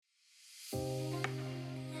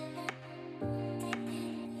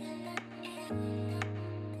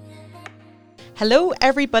Hello,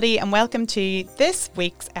 everybody, and welcome to this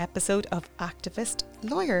week's episode of Activist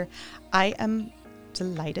Lawyer. I am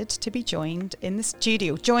delighted to be joined in the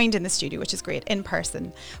studio, which is great, in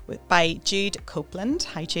person, by Jude Copeland.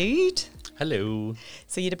 Hi, Jude. Hello.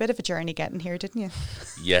 So you had a bit of a journey getting here, didn't you?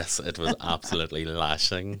 Yes, it was absolutely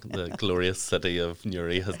lashing. The glorious city of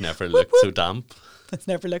Newry has never looked so damp. It's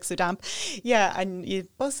never looked so damp. Yeah, and you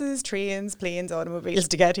had buses, trains, planes, automobiles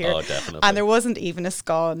to get here. Oh, definitely. And there wasn't even a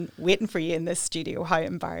scone waiting for you in this studio. How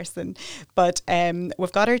embarrassing. But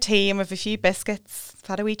we've got our tea, we've a few biscuits,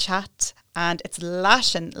 had a wee chat, and it's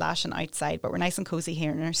lashing outside, but we're nice and cozy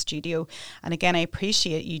here in our studio. And again, I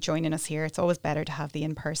appreciate you joining us here. It's always better to have the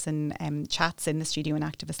in-person chats in the studio in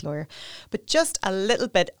Activist Lawyer. But just a little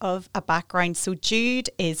bit of a background. So Jude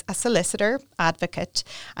is a solicitor, advocate,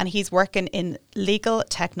 and he's working in legal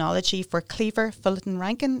technology for Cleaver, Fullerton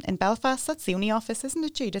Rankin in Belfast. That's the only office, isn't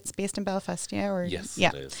it, Jude? It's based in Belfast, yeah? Yes,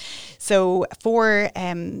 yeah. it is. So for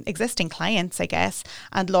existing clients, I guess,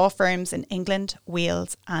 and law firms in England,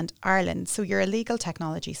 Wales and Ireland. So you're a legal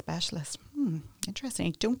technology specialist. Interesting.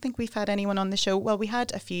 I don't think we've had anyone on the show. Well, we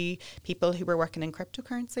had a few people who were working in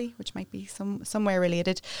cryptocurrency, which might be somewhere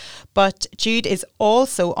related. But Jude is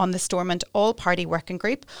also on the Stormont All-Party Working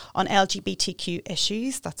Group on LGBTQ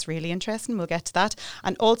issues. That's really interesting. We'll get to that.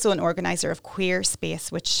 And also an organiser of Queer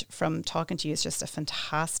Space, which from talking to you is just a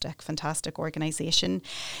fantastic organisation.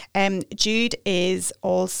 Jude is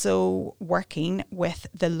also working with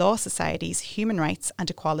the Law Society's Human Rights and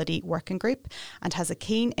Equality Working Group and has a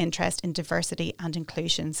keen interest in diversity and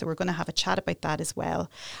inclusion. So we're going to have a chat about that as well.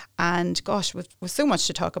 And gosh, with so much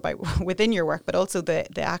to talk about within your work, but also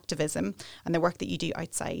the activism and the work that you do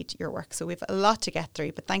outside your work. So we've a lot to get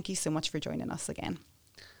through, but thank you so much for joining us again.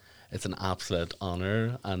 It's an absolute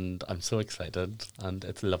honour and I'm so excited, and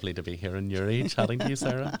it's lovely to be here in Newry chatting to you,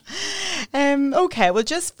 Sarah. Okay, well,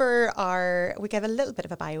 just we gave a little bit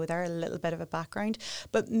of a bio there, a little bit of a background,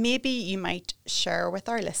 but maybe you might share with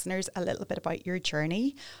our listeners a little bit about your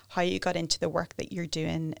journey, how you got into the work that you're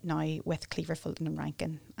doing now with Cleaver, Fullerton and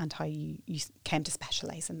Rankin, and how you came to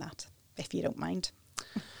specialise in that, if you don't mind.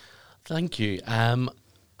 Thank you.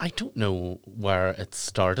 I don't know where it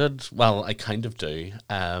started. Well, I kind of do.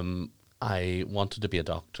 I wanted to be a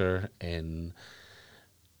doctor in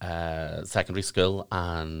secondary school,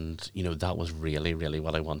 and that was really, really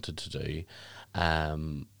what I wanted to do.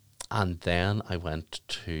 And then I went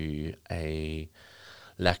to a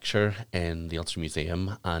lecture in the Ulster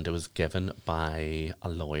Museum, and it was given by a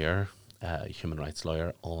lawyer, a human rights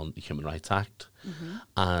lawyer, on the Human Rights Act. Mm-hmm.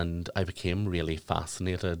 And I became really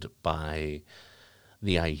fascinated by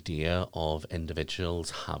the idea of individuals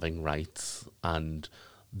having rights and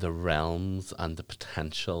the realms and the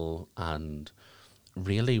potential and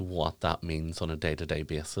really what that means on a day-to-day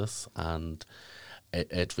basis. And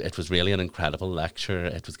it was really an incredible lecture.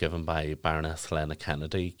 It was given by Baroness Helena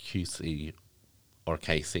Kennedy, QC or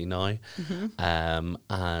KC now. Mm-hmm.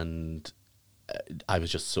 And I was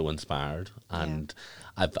just so inspired, and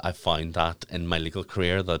I've found that in my legal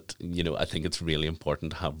career that I think it's really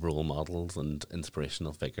important to have role models and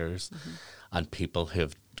inspirational figures, mm-hmm. and people who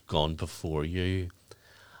have gone before you,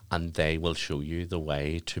 and they will show you the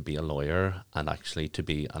way to be a lawyer and actually to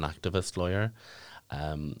be an activist lawyer.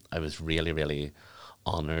 I was really, really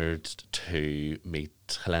honoured to meet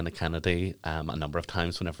Helena Kennedy a number of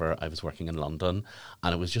times whenever I was working in London,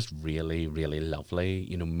 and it was just really, really lovely,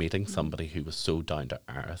 meeting somebody who was so down to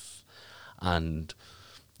earth, and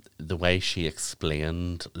the way she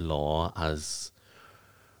explained law as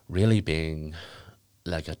really being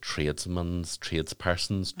like a tradesperson's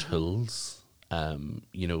mm-hmm. tools.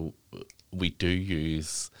 We do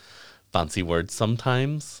use fancy words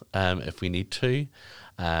sometimes if we need to,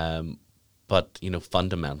 but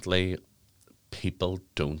fundamentally, people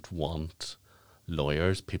don't want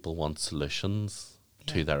lawyers. People want solutions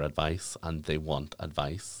to their advice, and they want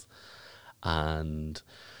advice. And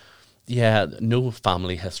no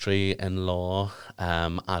family history in law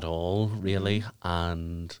at all, really. Mm-hmm.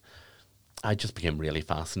 And I just became really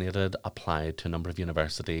fascinated, applied to a number of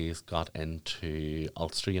universities, got into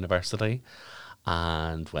Ulster University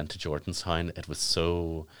and went to Jordanstown. It was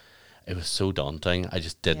so daunting. I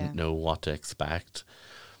just didn't know what to expect.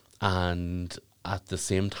 And at the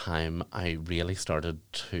same time, I really started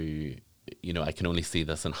to, I can only see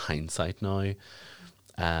this in hindsight now.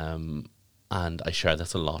 And I share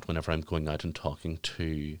this a lot whenever I'm going out and talking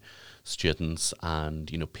to students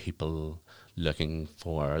and, people looking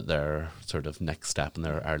for their sort of next step in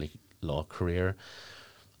their early law career.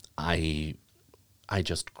 I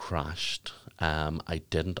just crashed. I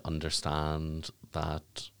didn't understand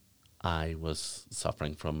that I was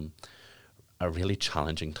suffering from a really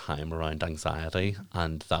challenging time around anxiety,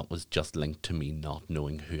 and that was just linked to me not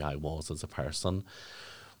knowing who I was as a person,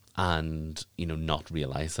 and not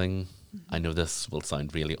realizing. I know this will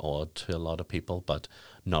sound really odd to a lot of people, but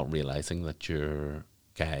not realizing that you're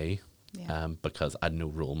gay, because I had no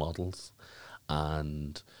role models,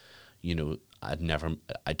 and I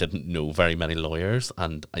didn't know very many lawyers,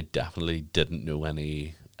 and I definitely didn't know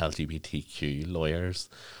any LGBTQ lawyers.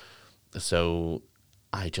 So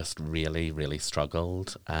I just really, really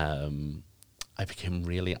struggled. I became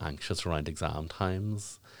really anxious around exam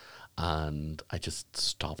times, and I just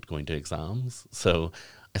stopped going to exams. So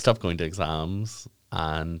I stopped going to exams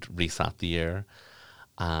and resat the year,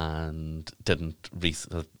 and didn't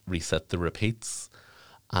reset the repeats.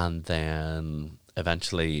 And then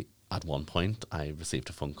eventually, at one point, I received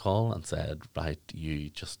a phone call and said, right, you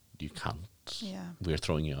can't. Yeah. We're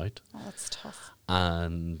throwing you out. Oh, that's tough.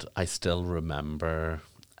 And I still remember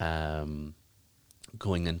going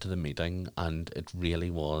into the meeting, and it really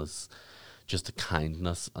was just the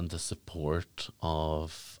kindness and the support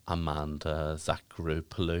of Amanda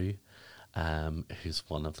Zacharopoulou, who's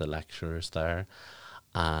one of the lecturers there,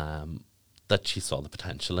 that she saw the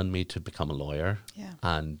potential in me to become a lawyer. Yeah.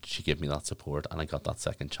 And she gave me that support, and I got that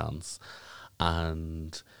second chance.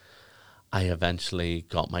 And I eventually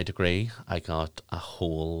got my degree. I got a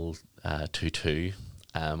whole 2-2,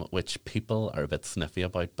 which people are a bit sniffy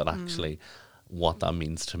about, but actually what that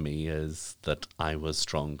means to me is that I was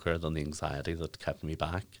stronger than the anxiety that kept me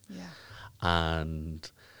back. Yeah. And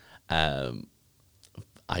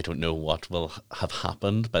I don't know what will have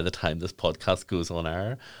happened by the time this podcast goes on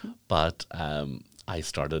air, but I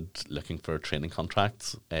started looking for training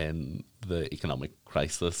contracts in the economic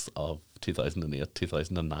crisis of 2008,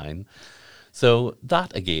 2009. So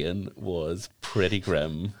that again was pretty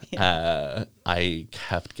grim. Yeah. I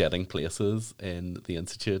kept getting places in the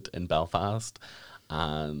Institute in Belfast,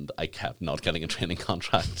 and I kept not getting a training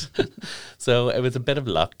contract. So it was a bit of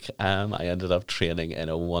luck. I ended up training in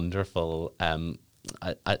a wonderful...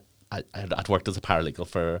 I'd worked as a paralegal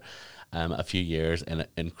for a few years in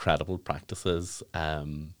incredible practices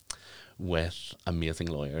with amazing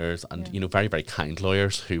lawyers and, very, very kind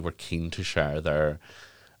lawyers who were keen to share their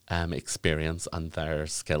experience and their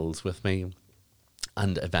skills with me.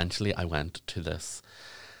 And eventually I went to this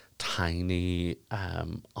tiny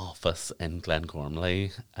office in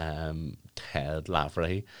Glengormley. Ted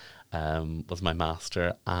Lavery was my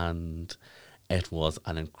master, and it was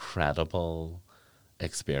an incredible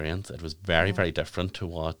experience. It was very, very different to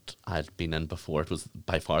what I'd been in before. It was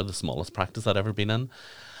by far the smallest practice I'd ever been in.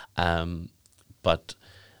 But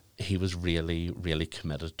he was really, really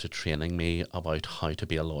committed to training me about how to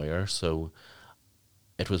be a lawyer. So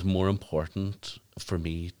it was more important for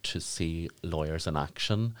me to see lawyers in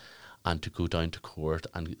action and to go down to court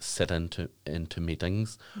and sit into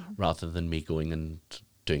meetings rather than me going and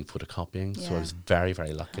doing photocopying. So I was very,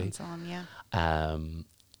 very lucky. Hands-on,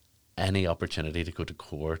 any opportunity to go to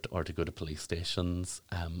court or to go to police stations,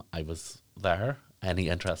 I was there. Any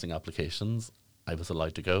interesting applications, I was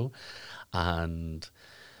allowed to go. And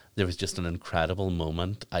there was just an incredible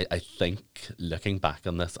moment. I think, looking back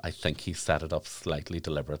on this, I think he set it up slightly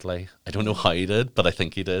deliberately. I don't know how he did, but I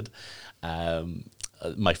think he did.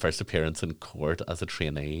 My first appearance in court as a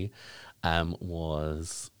trainee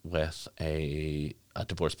was with a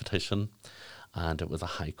divorce petition, and it was a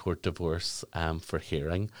High Court divorce for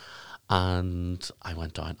hearing. And I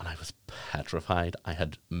went down and I was petrified. I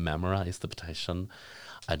had memorised the petition.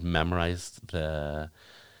 I'd memorised the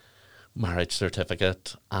marriage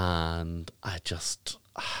certificate, and I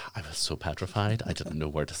was so petrified. I didn't know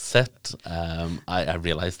where to sit. I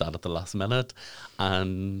realised that at the last minute,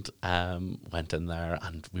 and went in there,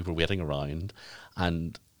 and we were waiting around,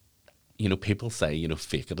 and people say,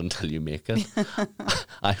 fake it until you make it.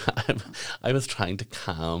 I was trying to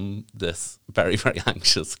calm this very, very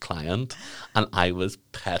anxious client, and I was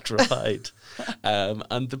petrified.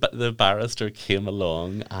 And the barrister came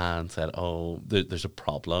along and said, oh, there's a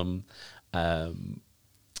problem. The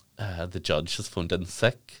judge has phoned in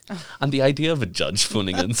sick. And the idea of a judge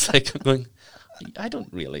phoning in sick, I'm going... I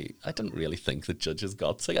didn't really think that judges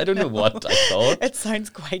got sick. I don't know what I thought. It sounds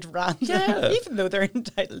quite random, even though they're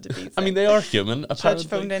entitled to be sick. I mean, they are human, apparently. Judge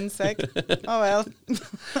phoned in sick. Oh, well.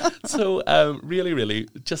 So, really, really,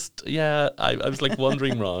 just, I was like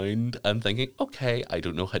wandering around and thinking, okay, I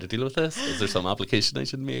don't know how to deal with this. Is there some application I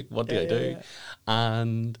should make? What do I do?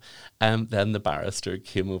 And then the barrister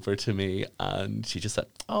came over to me and she just said,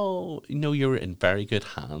 oh, you're in very good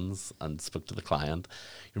hands, and spoke to the client.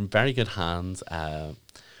 You're in very good hands.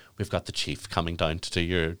 we've got the chief coming down to do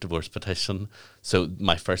your divorce petition. So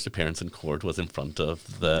my first appearance in court was in front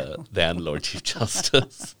of the then Lord Chief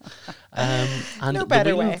Justice. And No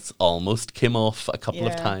better the way. wheels almost came off a couple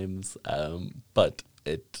of Yeah. times, but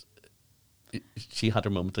she had her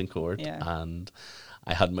moment in court, Yeah. and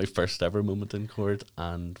I had my first ever moment in court,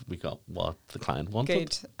 and we got what the client wanted.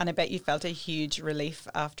 Good. And I bet you felt a huge relief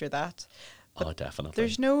after that. Oh, definitely.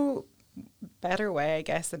 There's no better way, I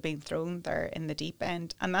guess, than being thrown there in the deep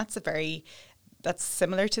end. And that's that's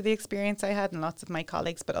similar to the experience I had and lots of my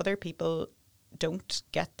colleagues, but other people don't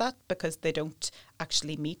get that because they don't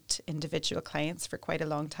actually meet individual clients for quite a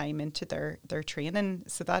long time into their training.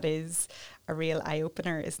 So that is a real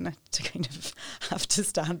eye-opener, isn't it, to kind of have to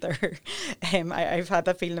stand there. I've had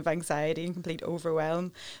that feeling of anxiety and complete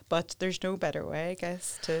overwhelm, but there's no better way, I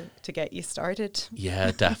guess, to get you started.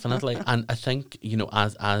 Yeah, definitely. And I think,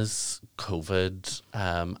 as COVID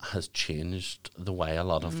has changed the way a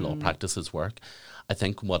lot of law practices work, I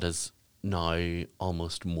think what is now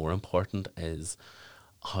almost more important is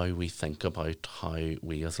how we think about how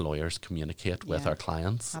we as lawyers communicate with our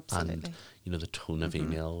clients. Absolutely. And the tone of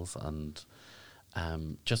emails and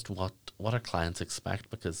just what our clients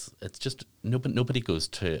expect, because it's just nobody goes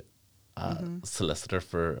to a solicitor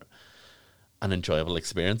for an enjoyable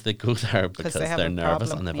experience. They go there because they have they're a nervous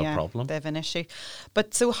problem. and they have a problem. They have an issue.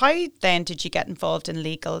 But so how then did you get involved in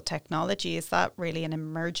legal technology? Is that really an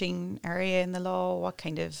emerging area in the law? What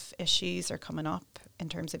kind of issues are coming up in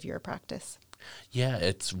terms of your practice? Yeah,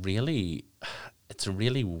 it's really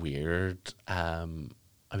weird. I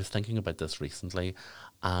was thinking about this recently,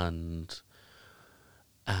 and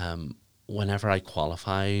whenever I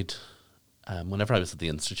qualified, whenever I was at the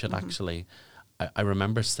Institute, actually, I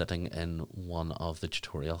remember sitting in one of the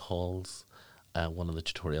tutorial halls, one of the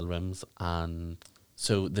tutorial rooms, and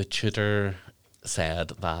so the tutor said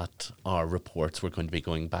that our reports were going to be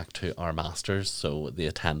going back to our masters, so the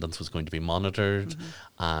attendance was going to be monitored,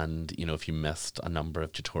 and if you missed a number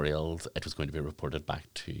of tutorials, it was going to be reported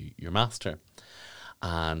back to your master.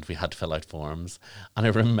 And we had to fill out forms. And I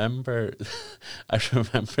remember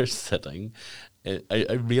sitting,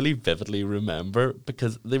 I really vividly remember,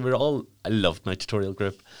 because they were all, I loved my tutorial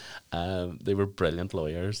group. They were brilliant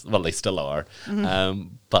lawyers. Well, they still are.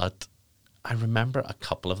 But I remember a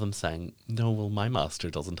couple of them saying, no, well, my master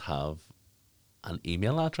doesn't have an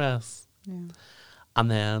email address. Yeah. And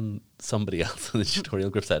then somebody else in the tutorial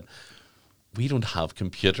group said, we don't have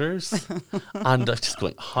computers. And I'm just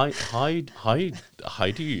going, how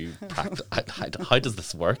do you practice? How does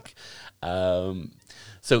this work? So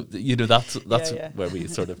that's where we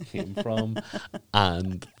sort of came from.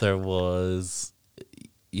 And there was,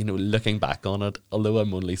 looking back on it, although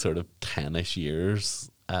I'm only sort of 10-ish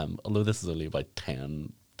years, although this is only about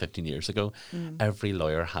 10, 15 years ago, every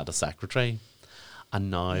lawyer had a secretary.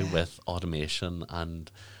 And now with automation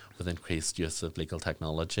and with increased use of legal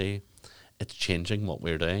technology, it's changing what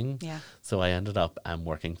we're doing. Yeah. So I ended up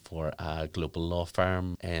working for a global law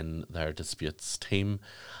firm in their disputes team.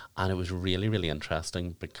 And it was really, really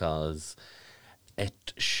interesting because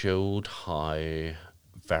it showed how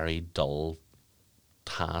very dull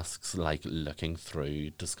tasks like looking through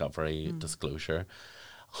discovery, disclosure,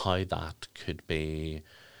 how that could be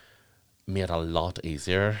made a lot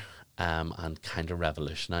easier and kind of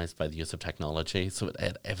revolutionized by the use of technology. So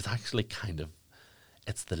it was actually kind of,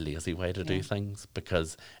 it's the lazy way to do things,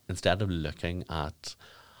 because instead of looking at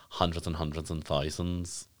hundreds and hundreds and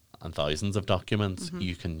thousands of documents,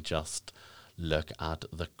 you can just look at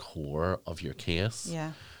the core of your case.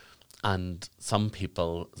 Yeah. And some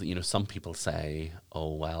people say,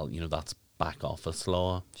 oh, well, that's back office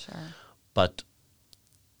law. Sure. But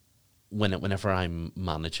whenever I'm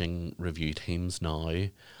managing review teams now,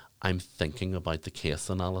 I'm thinking about the case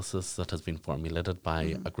analysis that has been formulated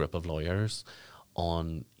by a group of lawyers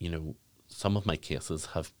on, some of my cases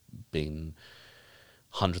have been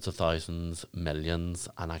hundreds of thousands, millions,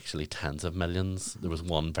 and actually tens of millions. There was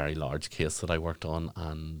one very large case that I worked on,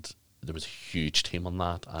 and there was a huge team on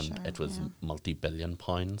that, and it was multi-billion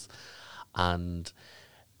pounds. And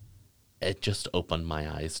it just opened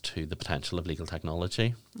my eyes to the potential of legal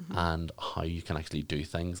technology and how you can actually do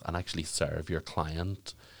things and actually serve your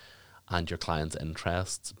client and your client's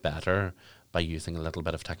interests better by using a little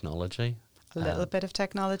bit of technology. A little bit of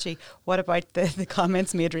technology. What about the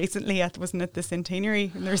comments made recently at, wasn't it, the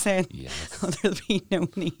centenary? And they're saying, there'll be no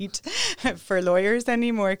need for lawyers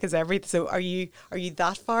anymore because everything. So are you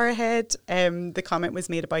that far ahead? The comment was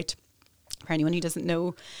made about, for anyone who doesn't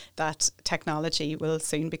know, that technology will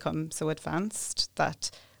soon become so advanced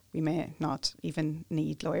that we may not even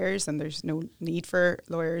need lawyers, and there's no need for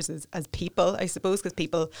lawyers as people, I suppose, because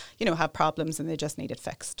people, have problems and they just need it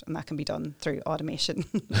fixed, and that can be done through automation.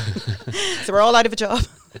 So we're all out of a job.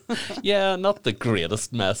 Yeah, not the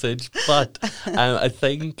greatest message, but I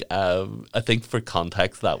think for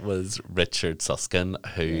context, that was Richard Susskind,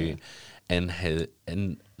 who in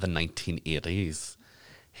the 1980s,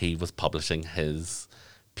 he was publishing his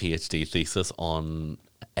PhD thesis on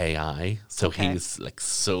AI, so he's like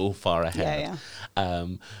so far ahead.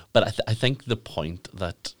 But I think the point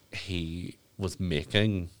that he was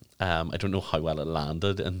making, I don't know how well it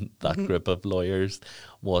landed in that group of lawyers,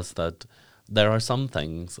 was that there are some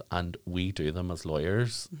things, and we do them as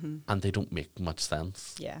lawyers, and they don't make much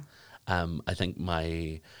sense. I think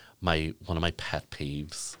my one of my pet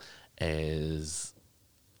peeves is,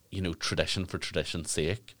 tradition for tradition's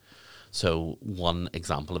sake. So one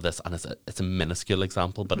example of this, and it's a minuscule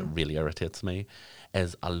example, but it really irritates me,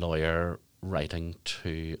 is a lawyer writing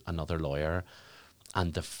to another lawyer,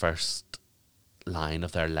 and the first line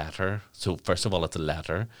of their letter. So first of all, it's a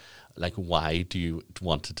letter. Like, why do you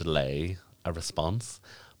want to delay a response?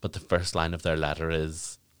 But the first line of their letter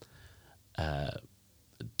is,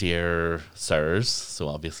 "Dear sirs," so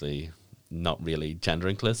obviously not really gender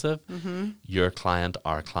inclusive, "your client,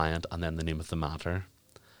 our client," and then the name of the matter.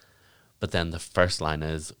 But then the first line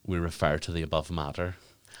is, "We refer to the above matter."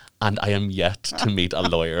 And I am yet to meet a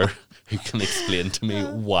lawyer who can explain to me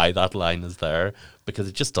why that line is there, because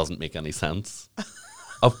it just doesn't make any sense.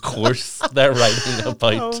 Of course they're writing about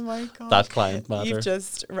that client matter.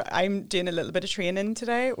 I'm doing a little bit of training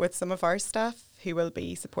today with some of our staff who will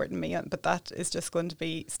be supporting me, but that is just going to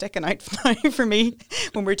be sticking out for me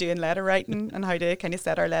when we're doing letter writing and how to kind of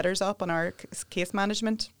set our letters up on our case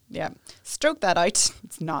management. Yeah, stroke that out.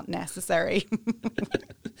 It's not necessary.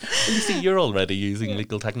 Well, you see, you're already using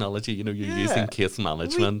legal technology. You're using case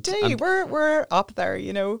management. We do. We're up there.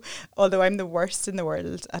 Although I'm the worst in the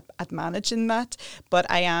world at managing that, but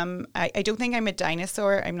I am. I don't think I'm a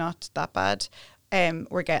dinosaur. I'm not that bad.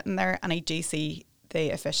 We're getting there, and I do see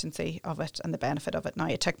the efficiency of it and the benefit of it now.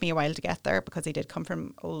 It took me a while to get there because I did come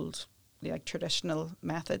from old, traditional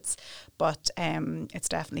methods, but it's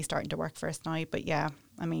definitely starting to work for us now. But yeah,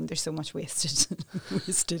 I mean, there's so much wasted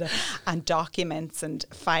and documents and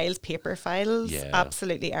files, paper files,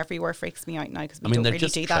 absolutely everywhere freaks me out now because we don't really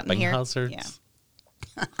do that in here. Hazards.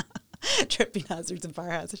 Yeah. Tripping hazards and fire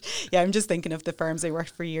hazards. Yeah, I'm just thinking of the firms I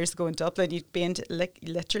worked for years ago in Dublin. You'd be into,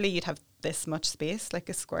 literally you'd have this much space, like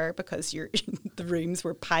a square, because the rooms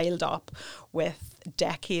were piled up with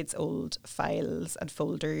decades old files and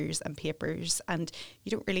folders and papers, and you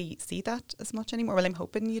don't really see that as much anymore. Well, I'm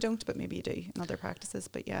hoping you don't, but maybe you do in other practices.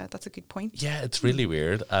 But yeah, that's a good point. Yeah, it's really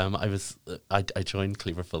weird. I joined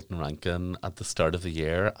Cleaver Fulton Rankin at the start of the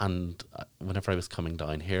year, and whenever I was coming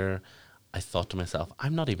down here, I thought to myself,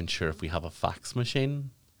 I'm not even sure if we have a fax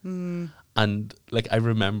machine. And I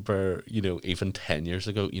remember, even 10 years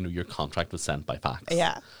ago, your contract was sent by fax.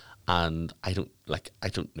 Yeah. And I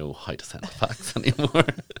don't know how to send a fax anymore.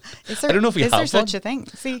 I don't know if we have one. Is there such a thing?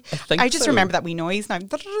 See, I just remember that wee noise now,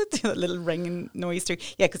 that little ringing noise through.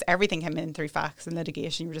 Yeah, because everything came in through fax and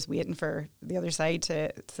litigation. You were just waiting for the other side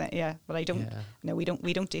to say, yeah. But I don't. Yeah. No, we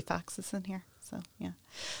don't do faxes in here. So yeah,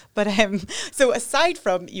 but so aside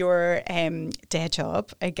from your day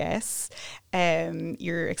job, I guess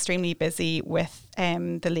you're extremely busy with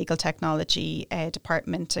the legal technology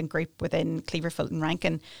department and group within Cleaver Fulton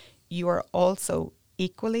Rankin. You are also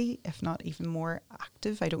equally, if not even more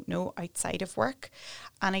active, I don't know, outside of work.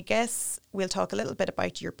 And I guess we'll talk a little bit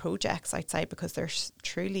about your projects outside, because they're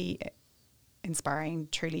truly inspiring,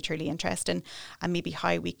 truly interesting, and maybe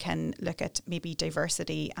how we can look at maybe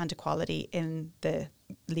diversity and equality in the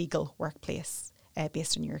legal workplace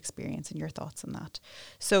based on your experience and your thoughts on that.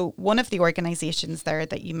 So one of the organisations there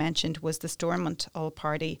that you mentioned was the Stormont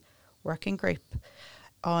All-Party Working Group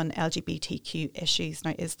on LGBTQ issues.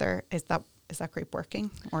 Now, is that group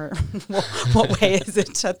working, or what way is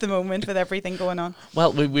it at the moment with everything going on?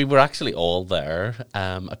 Well, we were actually all there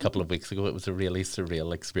a couple of weeks ago. It was a really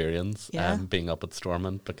surreal experience being up at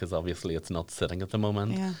Stormont, because obviously it's not sitting at the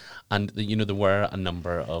moment. Yeah. And there were a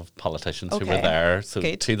number of politicians who were there, so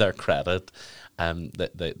good. To their credit,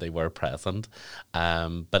 they were present.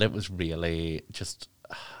 But it was really just,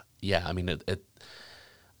 I mean,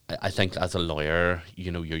 I think as a lawyer,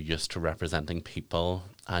 you're used to representing people,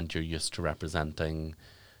 and you're used to representing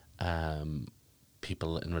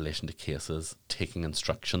people in relation to cases, taking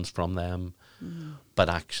instructions from them. But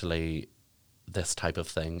actually, this type of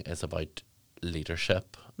thing is about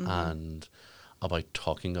leadership and about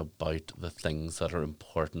talking about the things that are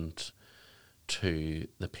important to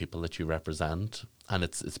the people that you represent, and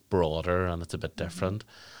it's broader and it's a bit different.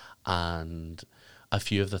 And a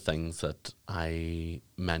few of the things that I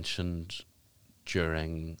mentioned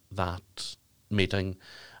during that meeting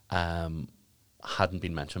hadn't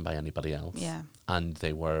been mentioned by anybody else. Yeah. And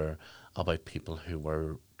they were about people who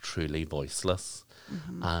were truly voiceless.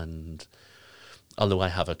 And although I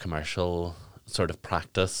have a commercial sort of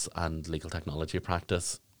practice and legal technology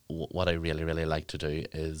practice, what I really, really like to do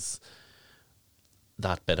is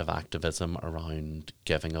that bit of activism around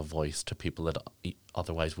giving a voice to people that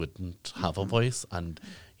otherwise wouldn't have a voice, and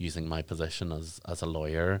using my position as a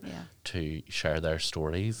lawyer to share their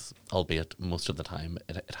stories, albeit most of the time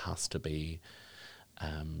it has to be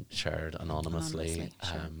shared anonymously.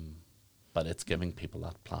 Sure. But it's giving people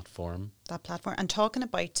that platform. And talking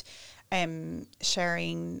about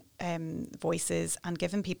sharing voices and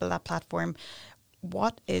giving people that platform,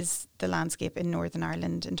 what is the landscape in Northern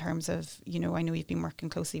Ireland in terms of, I know you've been working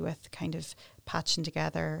closely with kind of patching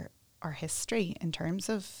together our history in terms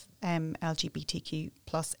of LGBTQ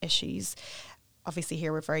plus issues. Obviously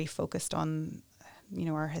here we're very focused on,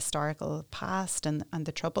 our historical past and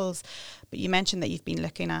the Troubles. But you mentioned that you've been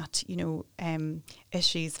looking at,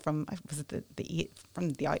 issues from, was it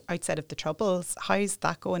from the outset of the Troubles. How's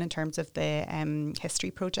that going in terms of the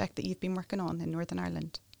history project that you've been working on in Northern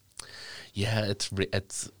Ireland? Yeah,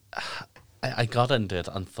 I got into it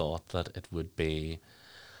and thought that it would be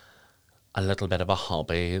a little bit of a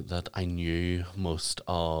hobby, that I knew most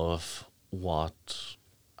of what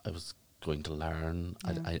I was going to learn.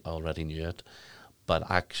 I already knew it. But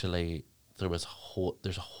actually, there's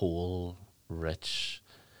a whole rich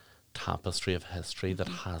tapestry of history that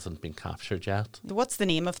hasn't been captured yet. What's the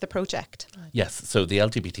name of the project? Yes, so the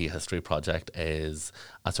LGBT History Project is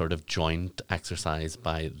a sort of joint exercise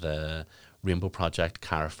by the Rainbow Project,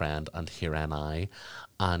 Cara Friend and Here NI,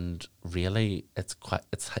 and really it's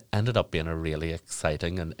ended up being a really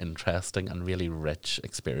exciting and interesting and really rich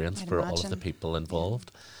experience for all of the people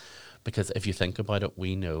involved. Because if you think about it,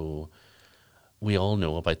 we all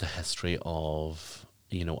know about the history of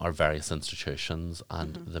our various institutions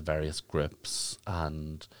and the various groups,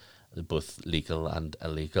 and both legal and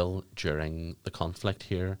illegal, during the conflict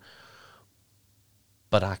here.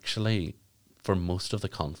 But actually, for most of the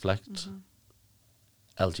conflict,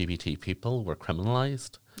 LGBT people were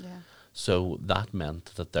criminalised. Yeah. So that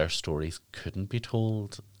meant that their stories couldn't be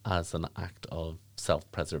told as an act of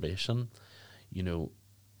self-preservation.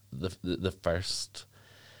 The first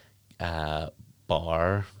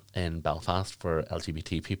bar in Belfast for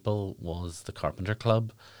LGBT people was the Carpenter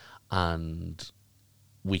Club, and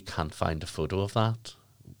we can't find a photo of that.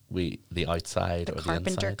 The outside or the inside. The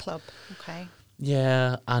Carpenter Club, okay.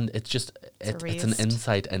 Yeah, and it's an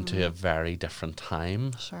insight into a very different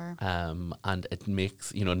time. Sure. And it makes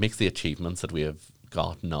the achievements that we have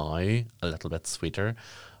got now a little bit sweeter,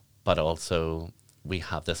 but also we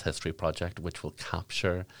have this history project which will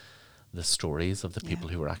capture the stories of the people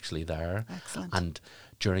who were actually there. Excellent. And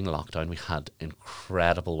during lockdown, we had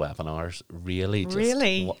incredible webinars. Really?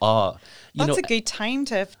 That's a good time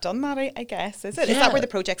to have done that, I guess, is it? Yeah. Is that where the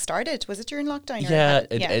project started? Was it during lockdown? Yeah,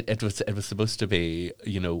 it was supposed to be,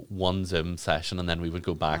 one Zoom session, and then we would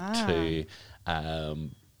go back to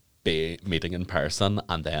be meeting in person,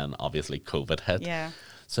 and then obviously COVID hit. Yeah.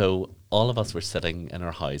 So all of us were sitting in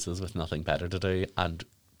our houses with nothing better to do, and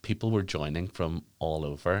people were joining from all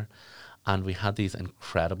over. And we had these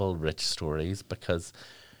incredible rich stories because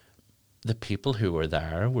the people who were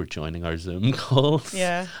there were joining our Zoom calls.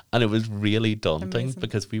 Yeah. And it was really daunting. Amazing.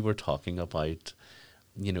 Because we were talking about,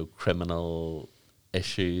 criminal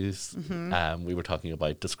issues. We were talking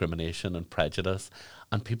about discrimination and prejudice.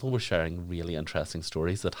 And people were sharing really interesting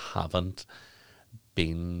stories that haven't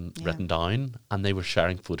been written down. And they were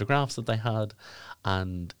sharing photographs that they had.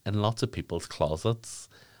 And in lots of people's closets,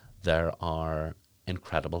 there are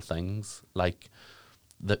incredible things, like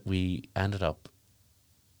that we ended up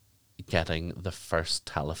getting the first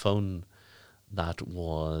telephone that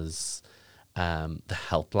was the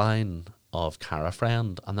helpline of Cara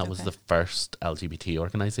Friend, and that was the first LGBT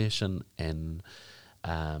organisation in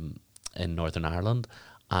Northern Ireland,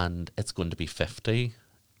 and it's going to be 50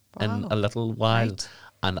 in a little while. Right.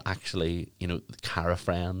 And actually, Cara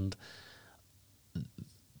Friend,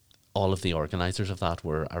 all of the organisers of that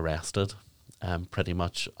were arrested, pretty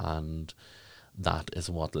much, and that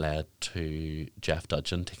is what led to Jeff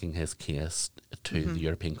Dudgeon taking his case to the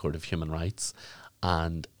European Court of Human Rights,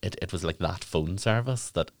 and it was like that phone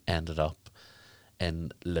service that ended up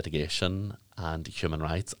in litigation and human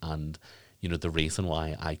rights. And the reason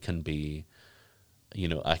why I can be you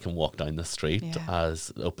know, I can walk down the street Yeah.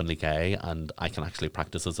 as openly gay and I can actually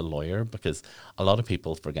practice as a lawyer, because a lot of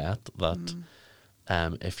people forget that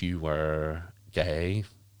if you were gay,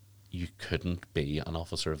 you couldn't be an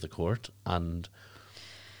officer of the court. And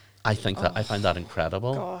I think that I find that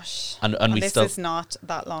incredible. Gosh. And we this still is not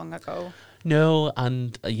that long ago. no,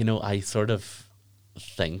 and you know, I sort of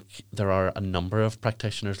think there are a number of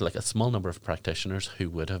practitioners, like a small number of practitioners, who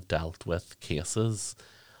would have dealt with cases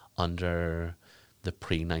under the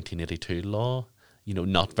pre-1982 law. You know,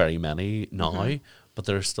 not very many now, but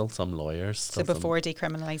there are still some lawyers. So before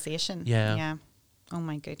decriminalisation. Yeah. Yeah. Oh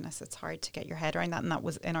my goodness, it's hard to get your head around that. And that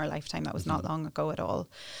was in our lifetime. That was not long ago at all.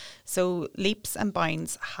 So leaps and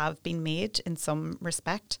bounds have been made in some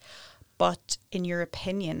respect. But in your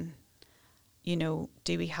opinion, you know,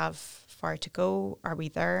 do we have far to go? Are we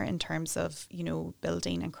there in terms of, you know,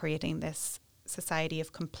 building and creating this society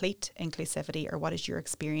of complete inclusivity? Or what has your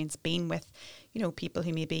experience been with, you know, people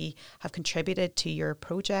who maybe have contributed to your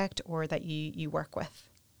project or that you work with?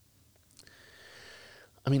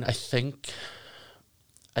 I mean, I think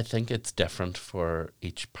it's different for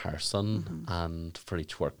each person and for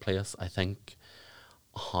each workplace. I think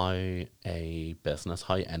how any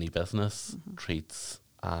business treats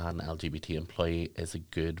an LGBT employee is a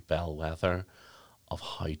good bellwether of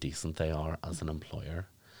how decent they are as an employer.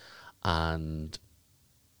 And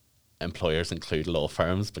employers include law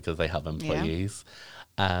firms because they have employees.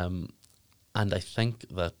 And I think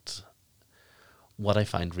that what I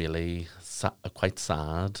find really quite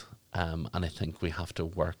sad, and I think we have to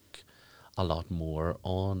work a lot more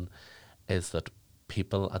on, is that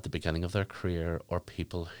people at the beginning of their career or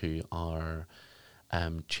people who are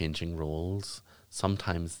changing roles,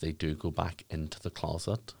 sometimes they do go back into the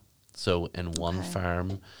closet. So in one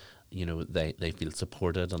firm, you know, they feel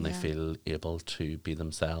supported and they feel able to be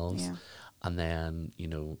themselves. Yeah. And then, you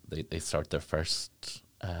know, they start their first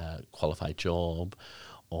qualified job,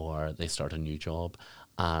 or they start a new job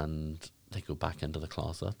and they go back into the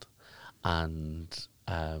closet. And,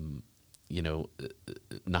 you know,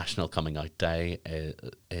 National Coming Out Day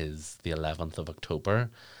is the 11th of October.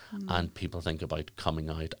 And people think about coming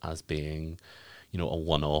out as being, you know, a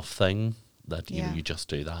one-off thing, that, you know, you just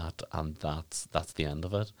do that and that's the end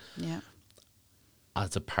of it. Yeah.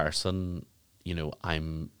 As a person, you know,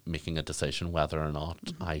 I'm making a decision whether or not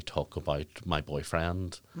I talk about my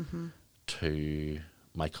boyfriend to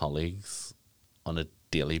my colleagues on a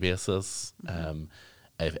daily basis.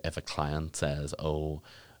 If a client says, "Oh,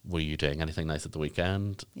 were you doing anything nice at the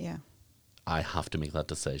weekend?" Yeah. I have to make that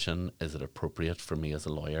decision. Is it appropriate for me as a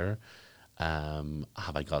lawyer?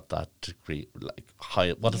 Have I got that degree? Like,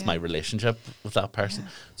 what is my relationship with that person?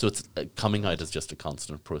 So it's coming out is just a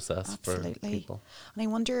constant process for people. And I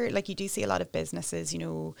wonder, like, you do see a lot of businesses, you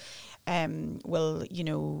know, will, you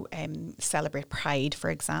know, celebrate Pride, for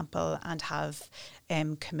example, and have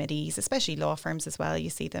committees, especially law firms as well. You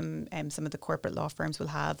see them, some of the corporate law firms will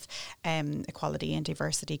have equality and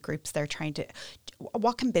diversity groups. They're trying to,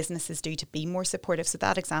 what can businesses do to be more supportive? So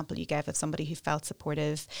that example you gave of somebody who felt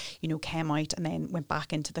supportive, you know, came out and then went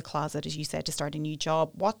back into the closet, as you said, to start a new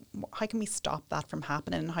job. How can we stop that from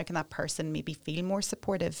happening? And how can that person maybe feel more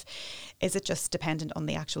supportive? Is it just dependent on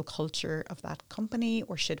the actual culture of that company,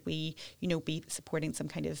 or should we, you know, be supporting some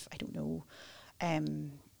kind of, I don't know,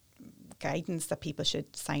 guidance that people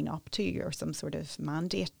should sign up to, or some sort of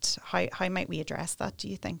mandate? How might we address that, do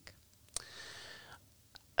you think?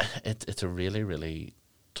 It's a really, really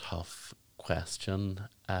tough question.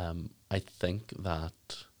 I think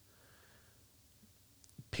that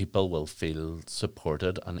people will feel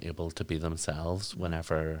supported and able to be themselves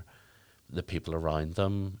whenever the people around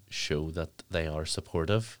them show that they are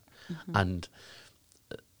supportive. And,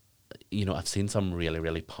 you know, I've seen some really,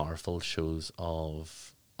 really powerful shows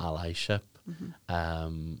of allyship.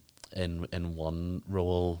 In one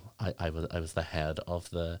role, I was the head of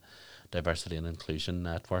the Diversity and Inclusion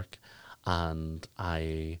Network, and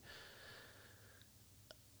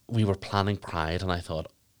we were planning Pride, and I thought,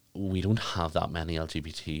 we don't have that many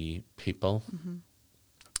LGBT people.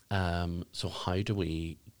 So how do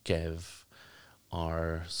we give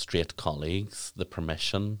our straight colleagues the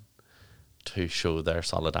permission to show their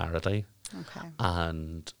solidarity? Okay.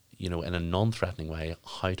 And, you know, in a non-threatening way,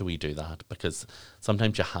 how do we do that? Because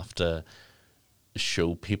sometimes you have to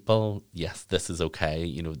show people, yes, this is okay,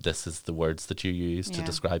 you know, this is the words that you use to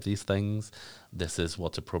describe these things, this is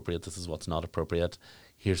what's appropriate, this is what's not appropriate,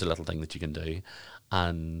 here's a little thing that you can do.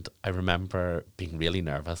 And I remember being really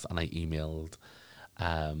nervous, and I emailed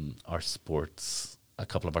a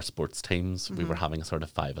couple of our sports teams. We were having a sort of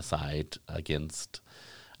five-a-side against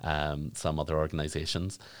some other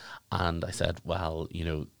organisations, and I said, well, you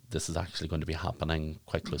know, this is actually going to be happening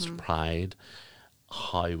quite close to Pride.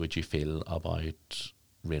 How would you feel about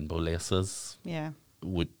rainbow laces? Yeah.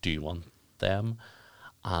 Do you want them?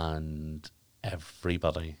 And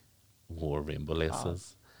everybody wore rainbow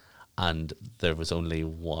laces. And there was only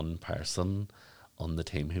one person on the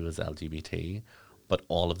team who was LGBT, but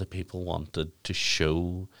all of the people wanted to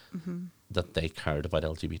show that they cared about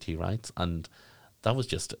LGBT rights. And that was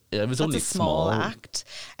just, it was That's only a small act.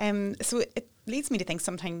 So it leads me to think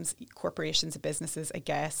sometimes corporations and businesses, I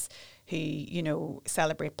guess, who, you know,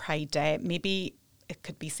 celebrate Pride Day, maybe it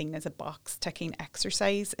could be seen as a box ticking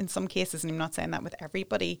exercise in some cases. And I'm not saying that with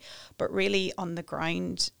everybody, but really on the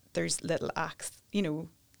ground, there's little acts, you know,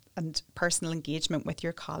 and personal engagement with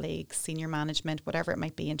your colleagues, senior management, whatever it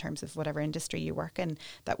might be in terms of whatever industry you work in,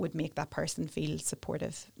 that would make that person feel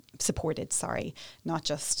supported, not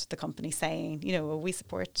just the company saying, you know, we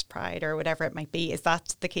support Pride or whatever it might be. Is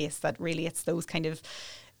that the case, that really it's those kind of,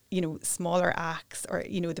 you know, smaller acts, or,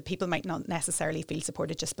 you know, the people might not necessarily feel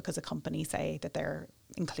supported just because a company say that they're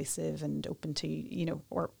inclusive and open to, you know,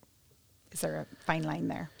 or is there a fine line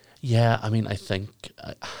there? Yeah, I mean, I think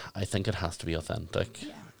it has to be authentic.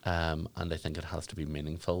 Yeah. And I think it has to be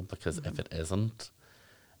meaningful, because if it isn't,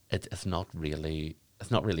 it's not really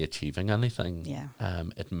achieving anything. Yeah.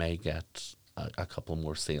 It may get a couple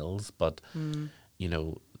more sales, but you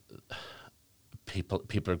know,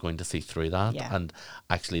 people are going to see through that. Yeah. And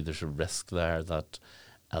actually there's a risk there that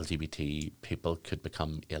LGBT people could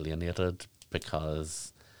become alienated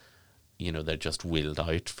because, you know, they're just wheeled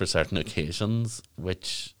out for certain occasions,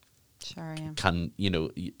 which Sure, yeah. can, you know,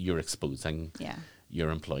 you're exposing Yeah. your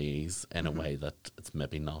employees in a way that it's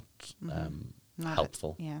maybe not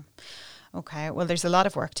helpful. Yeah. Okay. Well, there's a lot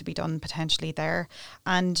of work to be done potentially there.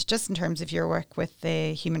 And just in terms of your work with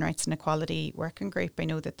the Human Rights and Equality Working Group, I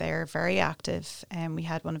know that they're very active. We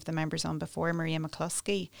had one of the members on before, Maria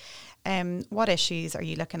McCluskey. What issues are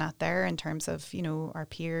you looking at there in terms of, you know, our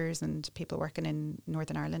peers and people working in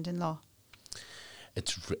Northern Ireland in law?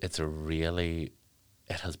 It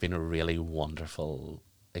has been a really wonderful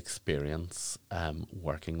experience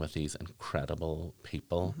working with these incredible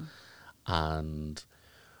people, and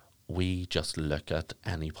we just look at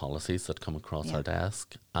any policies that come across our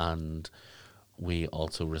desk, and we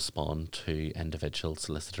also respond to individual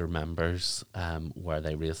solicitor members where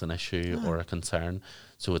they raise an issue or a concern.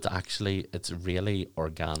 So it's really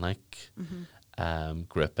organic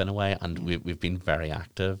group in a way, and we've been very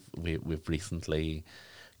active. We've recently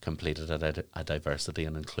completed a diversity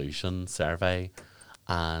and inclusion survey,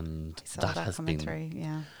 and that has been through.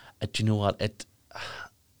 Yeah. Do you know what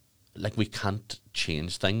we can't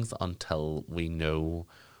change things until we know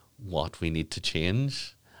what we need to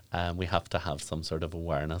change. We have to have some sort of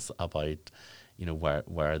awareness about, you know,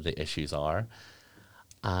 where the issues are,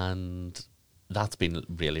 and that's been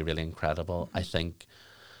really, really incredible. I think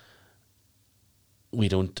we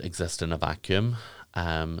don't exist in a vacuum.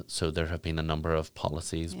 So there have been a number of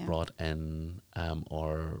policies brought in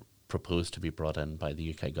or proposed to be brought in by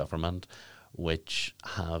the UK government, which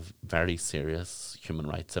have very serious human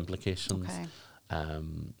rights implications. Okay.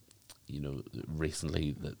 You know,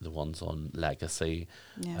 recently the ones on legacy,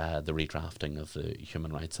 the redrafting of the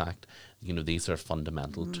Human Rights Act, you know, these are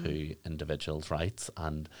fundamental to individuals' rights.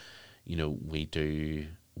 And, you know, we do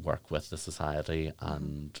work with the society,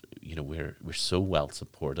 and you know, we're so well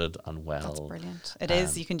supported and well. That's brilliant. It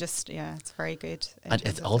is. You can just it's very good. And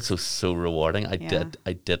it's also so rewarding. I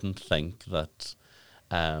didn't think that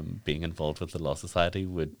being involved with the Law Society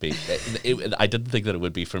would be. I didn't think that it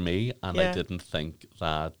would be for me, and I didn't think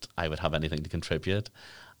that I would have anything to contribute.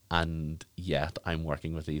 And yet I'm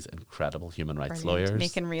working with these incredible human rights lawyers.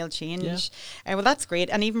 Making real change. Yeah. Well, that's great.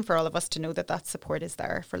 And even for all of us to know that support is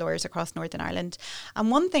there for lawyers across Northern Ireland.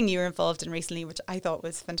 And one thing you were involved in recently, which I thought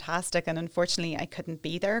was fantastic, and unfortunately I couldn't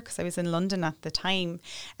be there because I was in London at the time,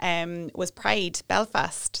 was Pride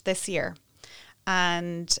Belfast this year.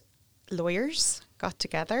 And lawyers got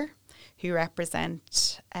together who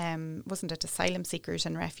represent, wasn't it asylum seekers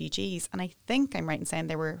and refugees? And I think I'm right in saying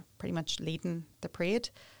they were pretty much leading the parade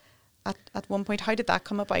at one point. How did that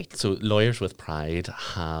come about? So Lawyers with Pride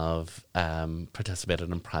have participated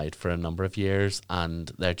in Pride for a number of years,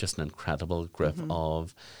 and they're just an incredible group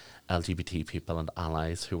of LGBT people and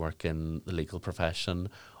allies who work in the legal profession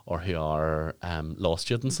or who are law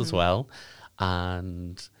students as well.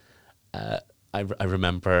 And I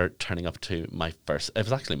remember turning up to it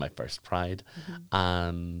was actually my first Pride,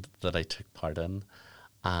 and that I took part in,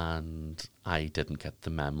 and I didn't get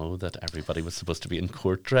the memo that everybody was supposed to be in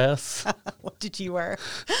court dress. What did you wear?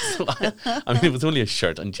 So I mean, it was only a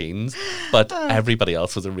shirt and jeans, but everybody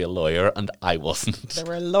else was a real lawyer and I wasn't. They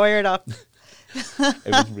were lawyered up.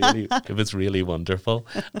 It was really wonderful.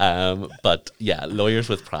 But yeah, Lawyers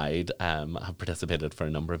with Pride have participated for a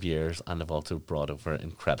number of years and have also brought over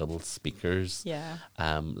incredible speakers, Yeah.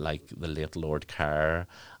 like the late Lord Kerr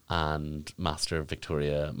and Master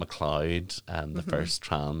Victoria MacLeod, the first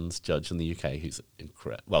trans judge in the UK, who's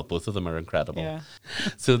well, both of them are incredible. Yeah.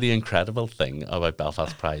 So the incredible thing about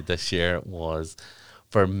Belfast Pride this year was,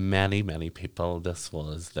 for many, many people, this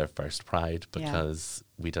was their first Pride, because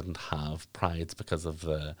we didn't have Prides because of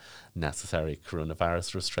the necessary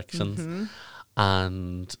coronavirus restrictions.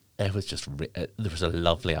 And it was just, there was a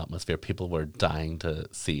lovely atmosphere. People were dying to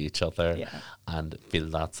see each other and feel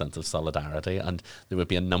that sense of solidarity. And there would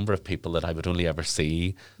be a number of people that I would only ever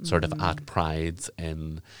see sort of at Prides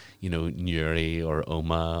in, you know, Newry or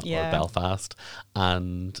Omagh or Belfast.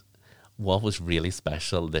 And what was really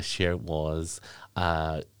special this year was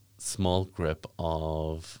a small group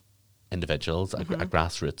of individuals, a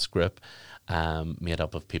grassroots group made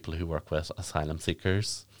up of people who work with asylum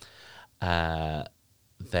seekers.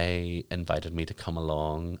 They invited me to come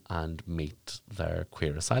along and meet their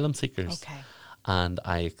queer asylum seekers. Okay. And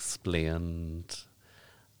I explained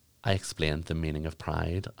the meaning of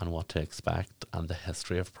Pride and what to expect and the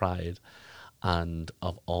history of Pride. And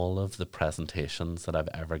of all of the presentations that I've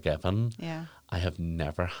ever given, I have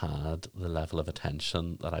never had the level of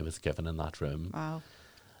attention that I was given in that room. Wow.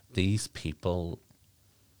 These people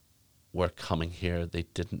were coming here, they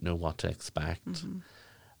didn't know what to expect.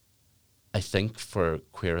 I think for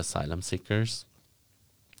queer asylum seekers,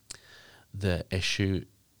 the issue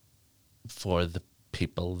for the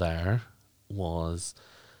people there was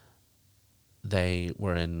they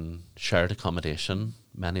were in shared accommodation,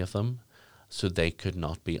 many of them, so they could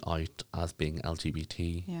not be out as being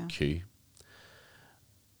LGBTQ.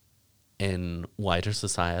 In wider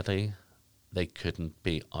society, they couldn't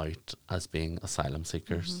be out as being asylum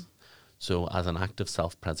seekers. So as an act of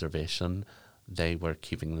self-preservation, they were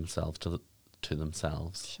keeping themselves to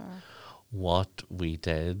themselves. Sure. What we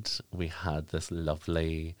did, we had this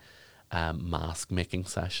lovely mask making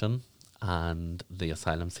session, and the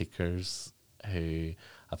asylum seekers who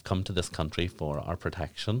have come to this country for our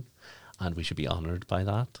protection, and we should be honoured by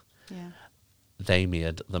that. They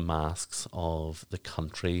made the masks of the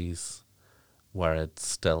countries where it's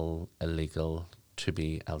still illegal to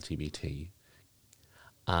be LGBT,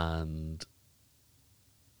 and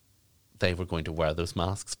they were going to wear those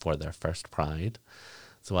masks for their first Pride.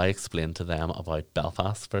 So I explained to them about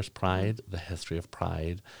Belfast's first Pride, the history of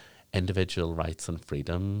Pride, individual rights and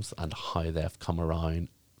freedoms, and how they've come around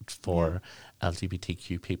for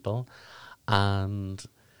LGBTQ people. And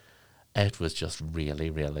it was just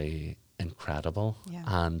really, really incredible.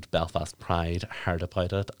 And Belfast Pride heard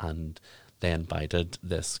about it, and they invited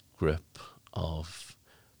this group of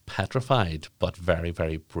petrified but very,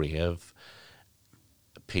 very brave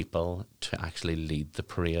people to actually lead the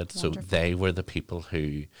parade. Wonderful. So they were the people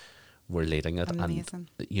who were leading it. Amazing.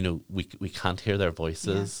 And, you know, we can't hear their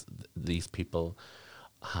voices. These people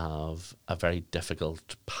have a very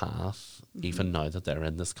difficult path, even now that they're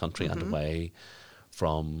in this country and away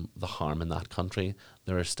from the harm in that country.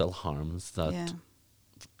 There are still harms that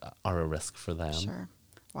are a risk for them. Sure.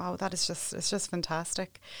 Wow, it's just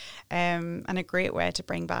fantastic, and a great way to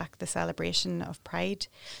bring back the celebration of Pride.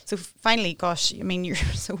 So finally, gosh, I mean, you're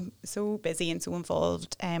so busy and so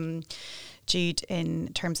involved, Jude,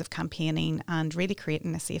 in terms of campaigning and really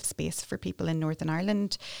creating a safe space for people in Northern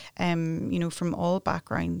Ireland, you know, from all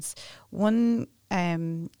backgrounds. One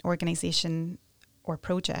organisation or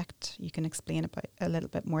project you can explain about a little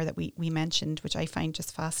bit more that we mentioned, which I find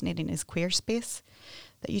just fascinating, is Queerspace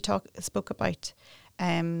that you spoke about.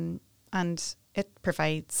 And it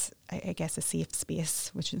provides, I guess, a safe space,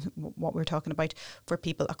 which is what we're talking about, for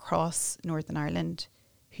people across Northern Ireland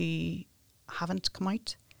who haven't come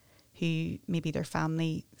out, who maybe their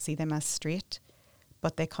family see them as straight,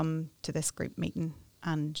 but they come to this group meeting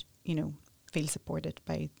and, you know, feel supported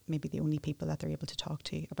by maybe the only people that they're able to talk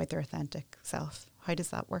to about their authentic self. How does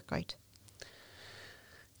that work out?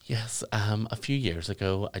 Yes, a few years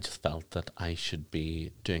ago, I just felt that I should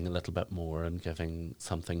be doing a little bit more and giving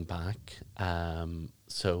something back.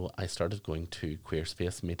 So I started going to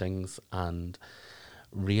Queerspace meetings, and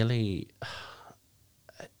really,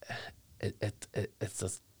 it's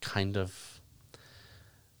this kind of,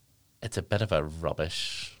 it's a bit of a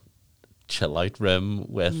rubbish chill out room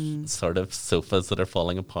with sort of sofas that are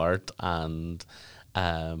falling apart and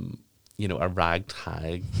you know, a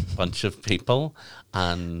ragtag bunch of people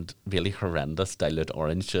and really horrendous dilute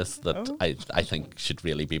orange juice that I think should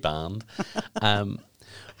really be banned.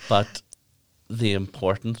 But the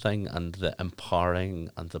important thing and the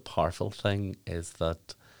empowering and the powerful thing is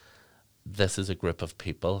that this is a group of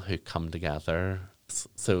people who come together.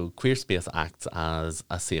 So Queer Space acts as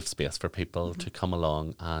a safe space for people to come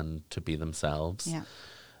along and to be themselves. Yeah.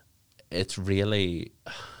 It's really,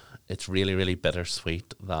 really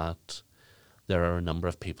bittersweet that there are a number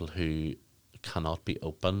of people who cannot be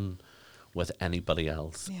open with anybody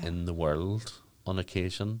else in the world on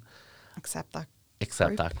occasion. Except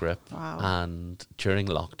that group. Wow. And during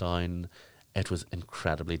lockdown, it was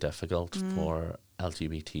incredibly difficult for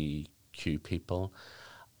LGBTQ people,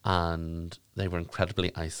 and they were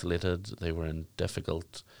incredibly isolated. They were in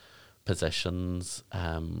difficult positions,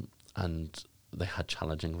 and they had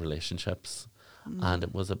challenging relationships, and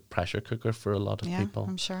it was a pressure cooker for a lot of people.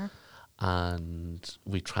 I'm sure. And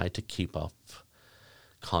we tried to keep up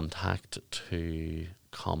contact to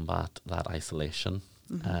combat that isolation.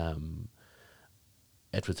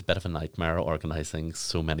 It was a bit of a nightmare organising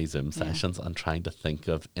so many Zoom sessions and trying to think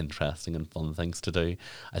of interesting and fun things to do.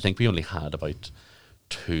 I think we only had about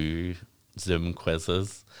 2 Zoom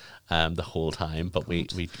quizzes the whole time, but we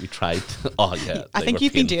tried. I think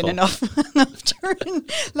you've been doing enough during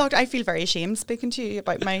lockdown. I feel very ashamed speaking to you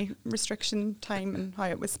about my restriction time and how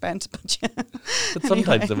it was spent. But but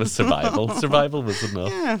sometimes it was survival. Survival was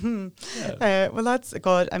enough. Well, that's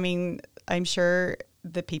good. I mean, I'm sure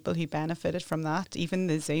the people who benefited from that, even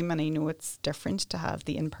the Zoom, and I know it's different to have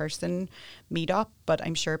the in-person meet-up, but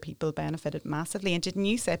I'm sure people benefited massively. And didn't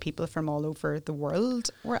you say people from all over the world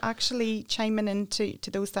were actually chiming into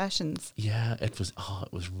those sessions? Yeah, it was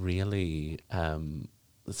really...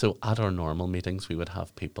 so at our normal meetings, we would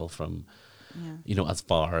have people from, as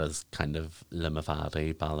far as kind of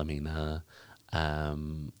Limavady, Ballymena,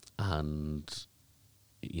 and...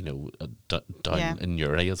 down in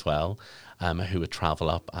Newry as well, who would travel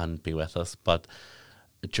up and be with us. But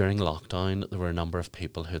during lockdown, there were a number of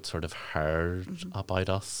people who had sort of heard about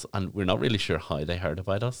us, and we're not really sure how they heard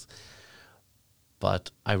about us.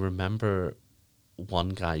 But I remember one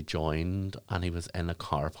guy joined, and he was in a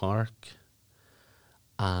car park,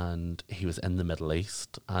 and he was in the Middle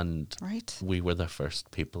East, and we were the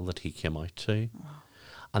first people that he came out to. Wow.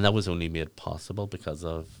 And that was only made possible because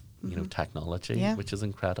of technology, which is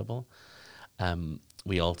incredible.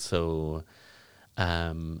 We also,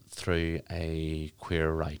 through a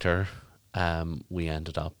queer writer, we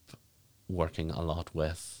ended up working a lot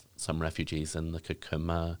with some refugees in the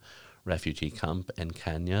Kakuma refugee camp in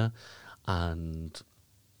Kenya, and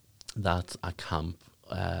that's a camp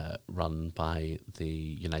run by the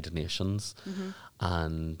United Nations,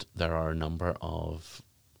 and there are a number of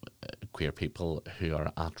queer people who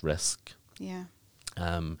are at risk.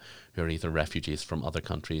 Who are either refugees from other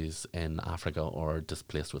countries in Africa or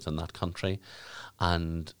displaced within that country.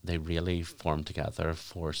 And they really formed together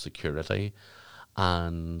for security.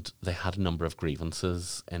 And they had a number of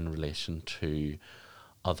grievances in relation to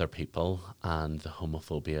other people and the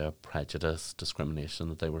homophobia, prejudice, discrimination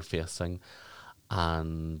that they were facing.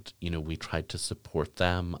 And, we tried to support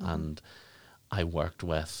them. And I worked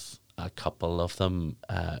with a couple of them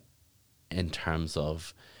in terms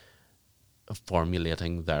of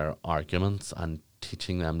formulating their arguments and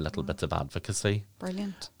teaching them little bits of advocacy.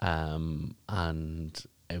 Brilliant. And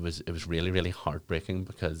it was really, really heartbreaking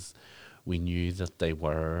because we knew that they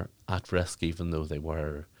were at risk, even though they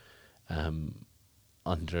were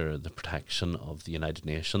under the protection of the United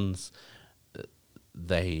Nations.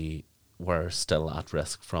 They were still at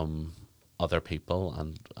risk from other people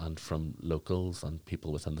and from locals and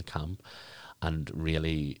people within the camp. And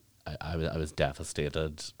really, I was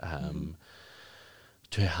devastated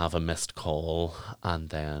to have a missed call and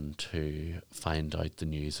then to find out the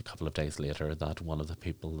news a couple of days later that one of the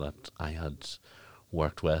people that I had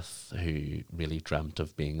worked with, who really dreamt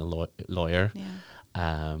of being a lawyer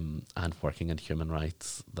and working in human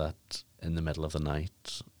rights, that in the middle of the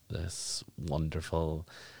night, this wonderful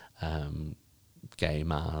gay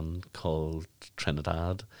man called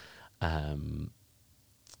Trinidad,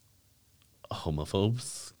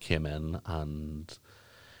 homophobes came in and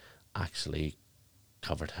actually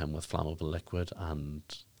covered him with flammable liquid, and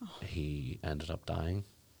he ended up dying.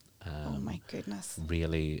 Oh my goodness.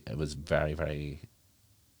 Really, it was very, very...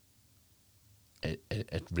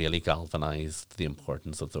 It really galvanised the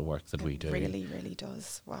importance of the work that we do. It really, really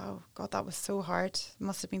does. Wow. God, that was so hard. It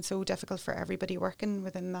must have been so difficult for everybody working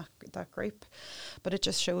within that group. But it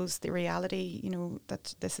just shows the reality,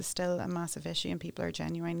 that this is still a massive issue and people are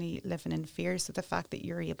genuinely living in fear. So the fact that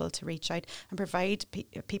you're able to reach out and provide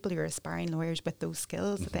people who are aspiring lawyers with those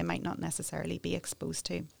skills that they might not necessarily be exposed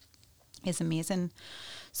to is amazing.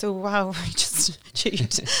 So wow,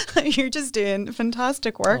 you're just doing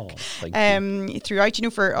fantastic work thank you. throughout,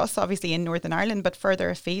 for us obviously in Northern Ireland, but further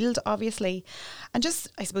afield obviously. And just,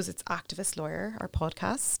 I suppose it's Activist Lawyer, our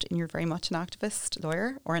podcast, and you're very much an activist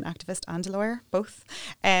lawyer, or an activist and a lawyer, both.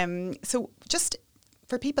 So just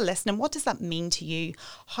for people listening, what does that mean to you?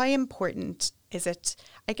 How important is it,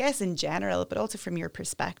 I guess in general, but also from your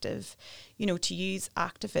perspective, to use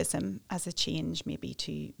activism as a change maybe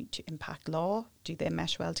to impact law? Do they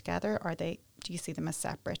mesh well together? Do you see them as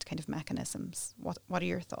separate kind of mechanisms? What are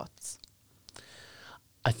your thoughts?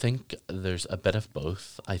 I think there's a bit of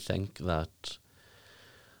both. I think that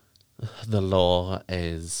the law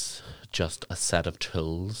is just a set of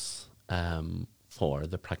tools for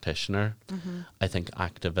the practitioner. Mm-hmm. I think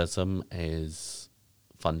activism is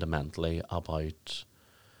fundamentally about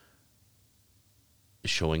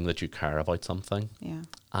showing that you care about something. Yeah.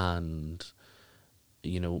 And,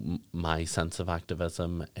 my sense of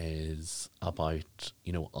activism is about,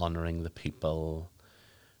 honouring the people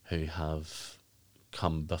who have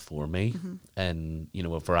come before me Mm-hmm. in,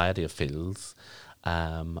 a variety of fields,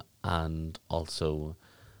 and also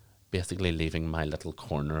basically leaving my little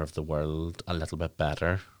corner of the world a little bit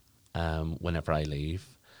better whenever I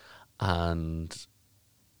leave. And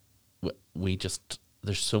we just,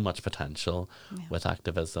 there's so much potential with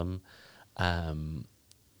activism.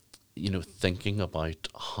 Thinking about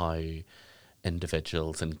how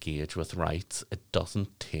individuals engage with rights, it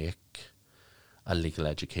doesn't take a legal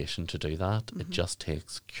education to do that. Mm-hmm. It just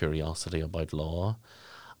takes curiosity about law.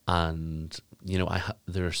 And,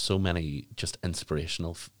 there are so many just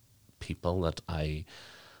inspirational people that I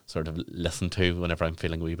sort of listen to whenever I'm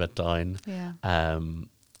feeling a wee bit down. Yeah.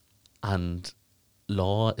 And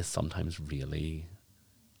law is sometimes really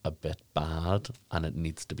a bit bad, and it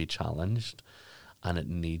needs to be challenged, and it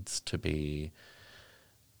needs to be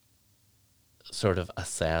sort of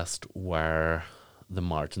assessed where the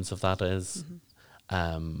margins of that is.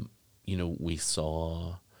 Mm-hmm. We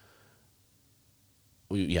saw...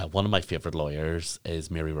 one of my favourite lawyers is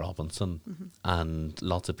Mary Robinson. Mm-hmm. And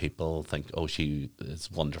lots of people think, she is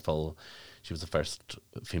wonderful. She was the first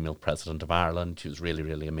female president of Ireland. She was really,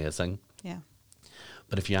 really amazing. Yeah.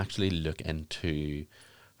 But if you actually look into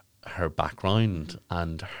her background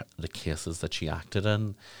and the cases that she acted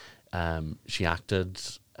in, she acted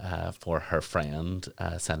for her friend,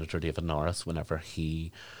 Senator David Norris, whenever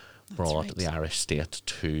he brought the Irish state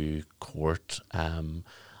to court,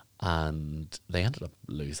 and they ended up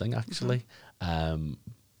losing, actually. Mm-hmm.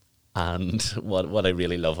 And what I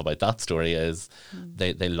really love about that story is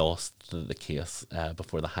they lost the case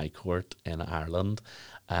before the High Court in Ireland.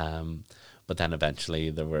 But then eventually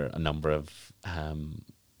there were a number of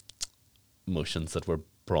motions that were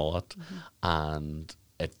brought, and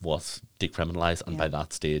it was decriminalised. And by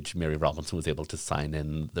that stage, Mary Robinson was able to sign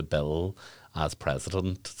in the bill as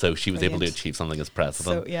president. So she was able to achieve something as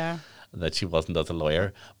president that she wasn't as a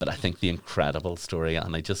lawyer. But I think the incredible story,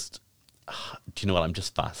 and I just... do you know what? I'm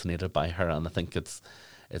just fascinated by her, and I think it's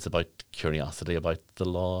about curiosity about the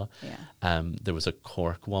law. Yeah. There was a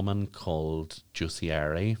Cork woman called Josie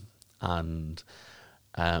Airy, and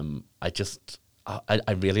I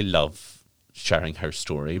really love sharing her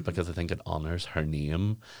story because I think it honours her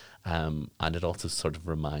name, and it also sort of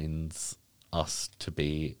reminds us to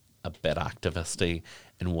be a bit activisty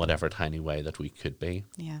in whatever tiny way that we could be.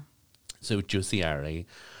 Yeah. So Josie Airy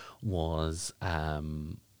was...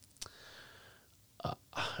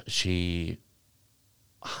 she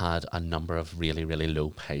had a number of really, really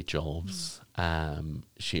low-paid jobs.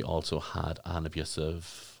 She also had an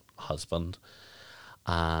abusive husband,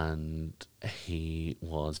 and he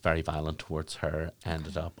was very violent towards her.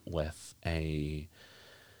 Ended up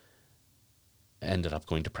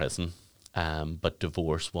going to prison. But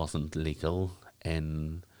divorce wasn't legal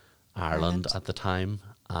in Ireland at the time,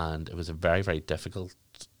 and it was a very, very difficult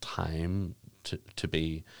time to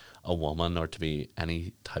be a woman or to be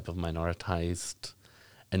any type of minoritized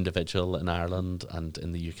individual in Ireland and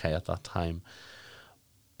in the UK at that time.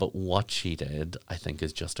 But what she did, I think,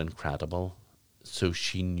 is just incredible. So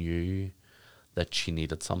she knew that she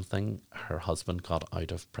needed something. Her husband got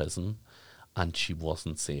out of prison and she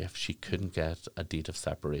wasn't safe. She couldn't get a deed of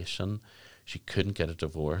separation. She couldn't get a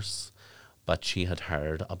divorce. But she had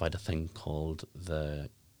heard about a thing called the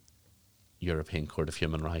European Court of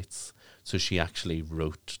Human Rights. So she actually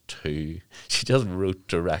she just wrote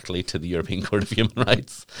directly to the European Court of Human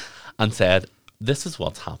Rights and said, this is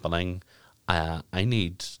what's happening. I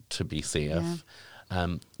need to be safe.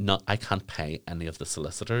 Yeah. I can't pay any of the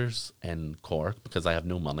solicitors in Cork because I have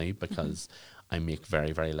no money because I make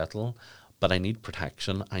very, very little. But I need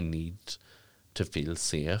protection. I need to feel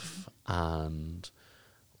safe. And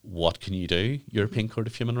what can you do, European Court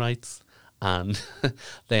of Human Rights? And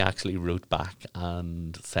they actually wrote back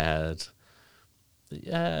and said,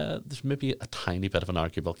 yeah, there's maybe a tiny bit of an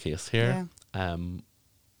arguable case here.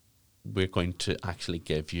 We're going to actually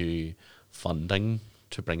give you funding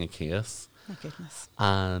to bring a case. My goodness.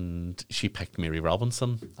 And she picked Mary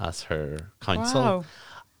Robinson as her counsel. Wow.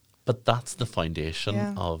 But that's the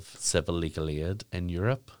foundation of civil legal aid in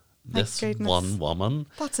Europe. This one woman.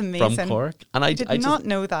 That's amazing. From Cork. And I did not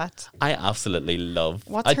know that. I absolutely love.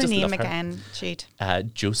 What's her name again, Jude?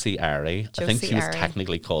 Josie Airy. I think she was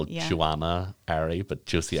technically called Joanna Airy, but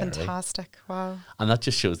Josie Airy. Fantastic. Wow. And that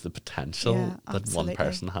just shows the potential that one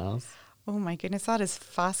person has. Oh my goodness, that is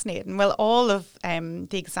fascinating. Well, all of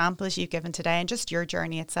the examples you've given today and just your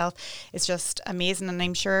journey itself is just amazing, and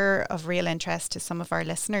I'm sure of real interest to some of our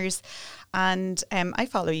listeners. And I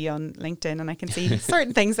follow you on LinkedIn and I can see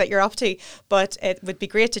certain things that you're up to, but it would be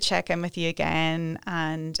great to check in with you again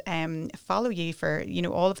and follow you for, you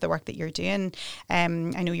know, all of the work that you're doing. I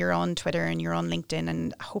know you're on Twitter and you're on LinkedIn,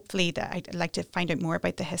 and hopefully that I'd like to find out more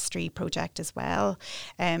about the History Project as well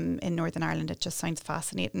in Northern Ireland. It just sounds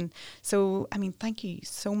fascinating. So, I mean, thank you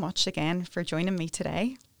so much again for joining me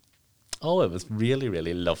today. Oh, it was really,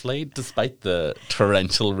 really lovely, despite the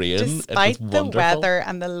torrential rain. Despite it was the weather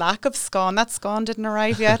and the lack of scone. That scone didn't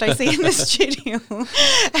arrive yet, I see, in the studio.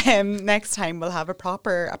 Next time we'll have a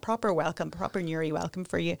proper welcome, proper Newry welcome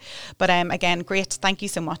for you. But again, great. Thank you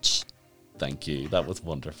so much. Thank you. That was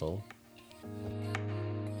wonderful.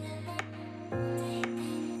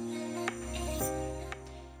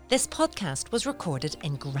 This podcast was recorded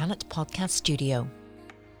in Granite Podcast Studio.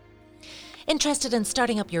 Interested in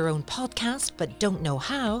starting up your own podcast but don't know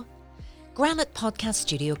how? Granite Podcast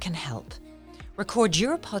Studio can help. Record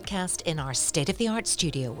your podcast in our state-of-the-art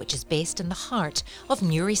studio, which is based in the heart of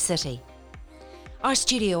Newry City. Our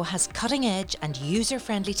studio has cutting-edge and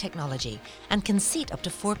user-friendly technology and can seat up to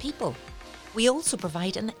 4 people. We also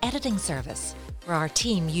provide an editing service for our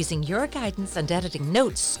team, using your guidance and editing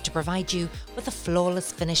notes to provide you with a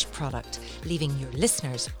flawless finished product, leaving your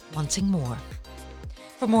listeners wanting more.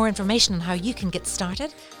 For more information on how you can get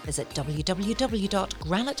started, visit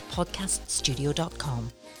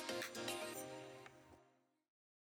www.granitepodcaststudio.com.